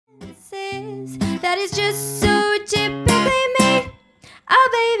is that is just so typically me. Oh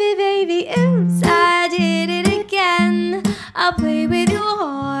baby, baby, oops, I did it again. I'll play with your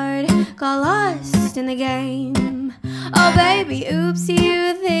heart, got lost in the game. Oh baby, oops,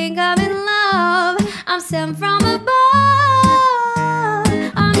 you think I'm in love, I'm sent from above.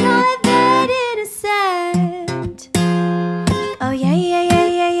 I'm not that innocent. Oh yeah, yeah, yeah,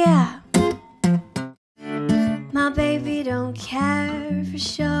 yeah, yeah. My baby don't care for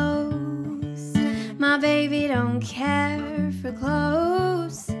shows. My baby don't care for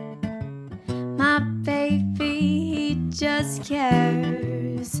clothes. My baby, he just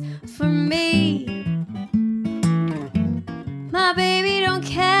cares for me. My baby don't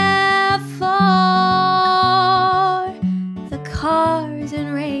care for the cars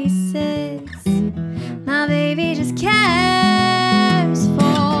and races. My baby just cares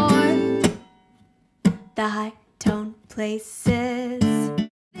for the high tone places.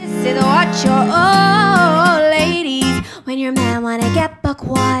 This is what your old ladies, when your man wanna get buck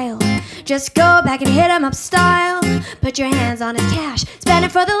wild, just go back and hit him up style. Put your hands on his cash, spend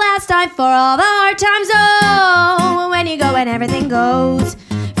it for the last time, for all the hard times. Oh, when you go and everything goes,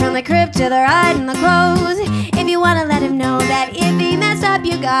 from the crib to the ride and the clothes. If you wanna let him know that if he messed up,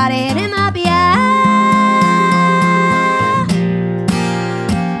 you gotta hit him up, yeah.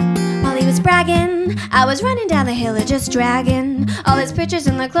 While he was bragging, I was running down the hill, just dragging all his pictures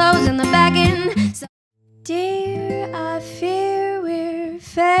and the clothes and the bagging. So, dear, I fear we're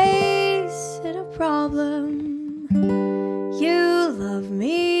facing a problem. You love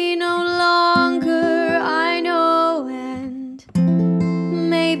me no longer, I know, and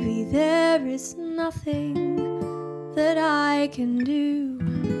maybe there is nothing that I can do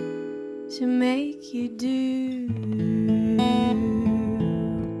to make you do.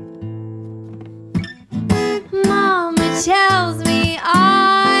 Mama tells me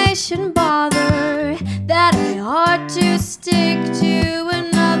I shouldn't bother, that I ought to stick to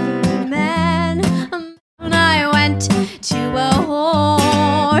another man. And I went to a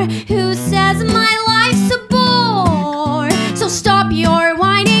whore who says my life's a bore. So stop your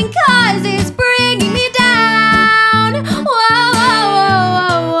whining, 'cause it's bringing me down. Whoa, whoa,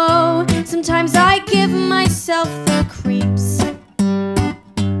 whoa, whoa. Sometimes I give myself the creeps.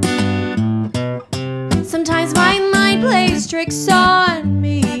 Sometimes my mind plays tricks on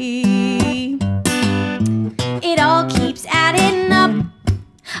me. It all keeps adding up.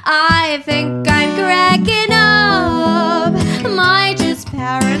 I think